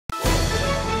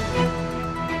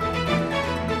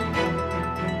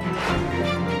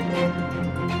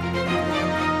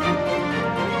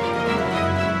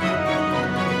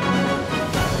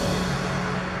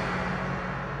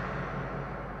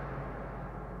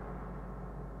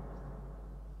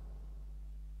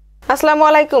আসসালামু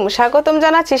আলাইকুম, স্বাগতম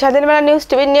জানাচ্ছি স্বাধীন বাংলা নিউজ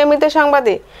টিভির নিয়মিত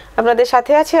সংবাদে। আপনাদের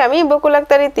সাথে আছি আমি বকুল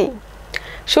আক্তার ইতি।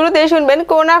 শুরুতেই শুনবেন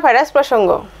করোনা ভাইরাস প্রসঙ্গ।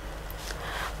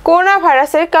 করোনা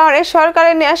ভাইরাসের কারণে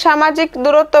সরকারের নেওয়া সামাজিক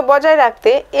দূরত্ব বজায়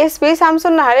রাখতে এসপি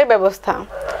শামসুন নাহারের ব্যবস্থা।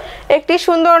 একটি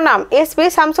সুন্দর নাম, এসপি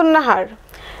শামসুন নাহার।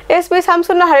 এসপি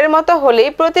শামসুন নাহারের মতো হলেই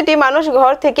প্রতিটি মানুষ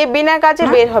ঘর থেকে বিনা কাজে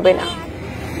বের হবে না।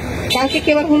 কালকে কি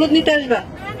আবার হলুদ নিতে আসবা?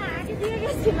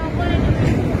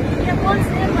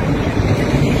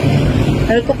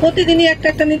 প্রতিদিনই একটা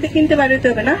একটা নিতে কিনতে বাড়িতে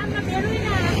হবে না?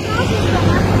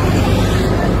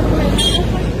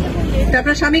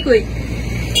 আপনার স্বামী কই?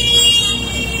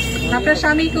 আপনার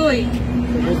স্বামী কই?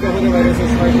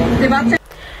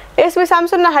 এসপি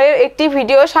শামসুন নাহারের একটি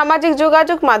ভিডিও সামাজিক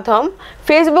যোগাযোগ মাধ্যম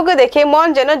ফেসবুকে দেখে মন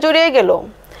যেন জুড়িয়ে গেল।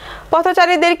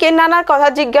 পথচারীদেরকে নানা কথা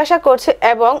জিজ্ঞাসা করছে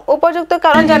এবং উপযুক্ত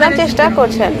কারণ জানার চেষ্টা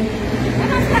করছেন।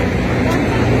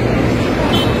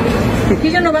 কি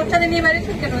জন্য বাচ্চাদের নিয়ে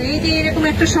বেরিয়েছেন কেন? এই যে এরকম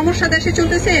একটা সমস্যা দেশে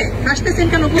চলতেছে, হাসতেছেন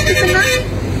কেন? বুঝতেছেন না?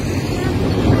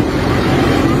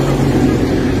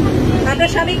 আপনার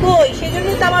স্বামী কই? সেই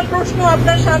জন্যই তো আমার প্রশ্ন,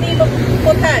 আপনার স্বামী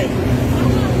কোথায়?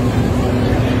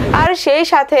 আর সেই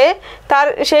সাথে তার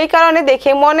সেই কারণে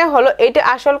দেখে মনে হলো এটা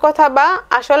আসল কথা বা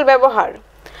আসল ব্যবহার।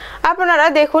 আপনারা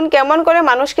দেখুন কেমন করে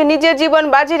মানুষকে নিজের জীবন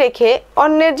বাজি রেখে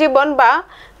অন্যের জীবন বা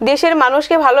দেশের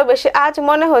মানুষকে ভালোবেসে আজ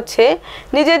মনে হচ্ছে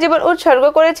নিজের জীবন উৎসর্গ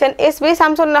করেছেন এসপি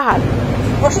শামসুন নাহার।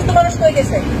 অসুস্থ মানুষ হয়ে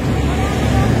গেছে,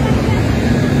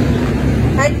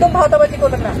 একদম ভাওতাবাজি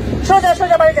করবেন না। সোজা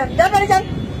সোজা বাড়ি যান, যান বাড়ি যান।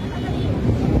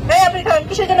 এই আপনি খান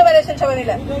কিসের জন্য বেরিয়েছেন সবাই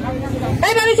মিলে?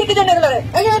 এই বেরিয়েছি কি জন্য?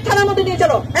 এই থানার মধ্যে নিয়ে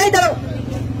চলো। এই দাঁড়াও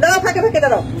দাঁড়াও, ফাঁকে ফাঁকে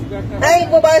দাঁড়াও। এই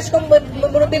বয়স্ক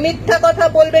মুরব্বী মিথ্যা কথা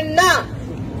বলবেন না।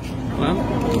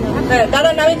 হ্যাঁ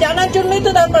দাঁড়ান, আমি জানার জন্যই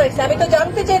তো দাঁড় করেছি। আমি তো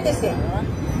জানতে চাইতেছি,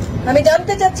 আমি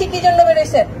জানতে চাচ্ছি কি জন্য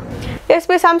বেরিয়েছেন।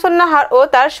 এসপি শামসুন নাহার ও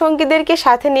তার সঙ্গীদেরকে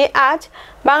সাথে নিয়ে আজ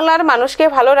বাংলার মানুষকে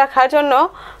ভালো রাখার জন্য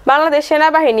বাংলাদেশ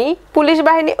সেনাবাহিনী, পুলিশ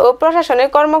বাহিনী ও প্রশাসনের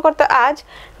কর্মকর্তা আজ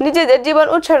নিজেদের জীবন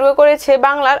উৎসর্গ করেছে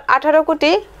বাংলার 18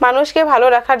 কোটি মানুষকে ভালো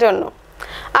রাখার জন্য।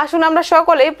 আসুন আমরা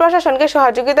সকলেই প্রশাসনকে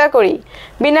সহযোগিতা করি,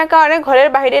 বিনা কারণে ঘরের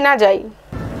বাইরে না যাই।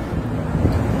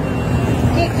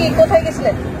 কি কোথায়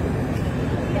গেছিলেন?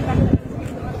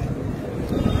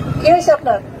 কি হয়েছে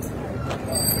আপনার?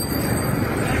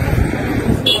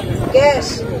 Gas,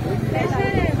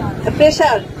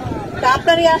 pressure? তা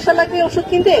আপনারই আশা লাগবে ওষুধ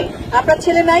কিনতে? আপনার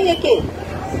ছেলে নাই একে?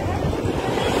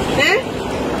 হ্যাঁ,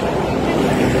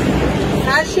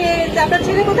 আর সে আপনার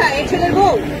ছেলে কোথায়? এই ছেলের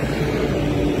বউ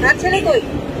আর ছেলে কই?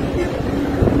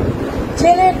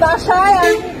 ছেলের বাসায়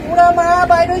আর বুড়া মা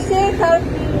বাইর হয়েছে, তার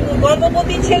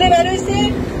গর্ভবতী ছেলে বের হয়েছে,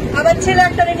 আবার ছেলে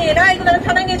একটা নিয়ে না। এগুলো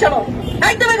থানায় নিয়ে চলো,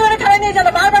 একদম একেবারে থানায় নিয়ে চলো।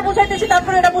 বারবার বুঝাইতেছি,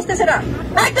 তারপরে এটা বুঝতেছে না।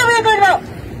 একদম এ করে দাও।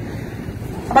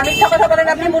 আবার মিথ্যা কথা বলেন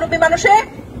আপনি, মুরব্বী মানুষে।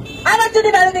 আমার যদি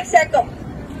বাইরে দেখছি একদম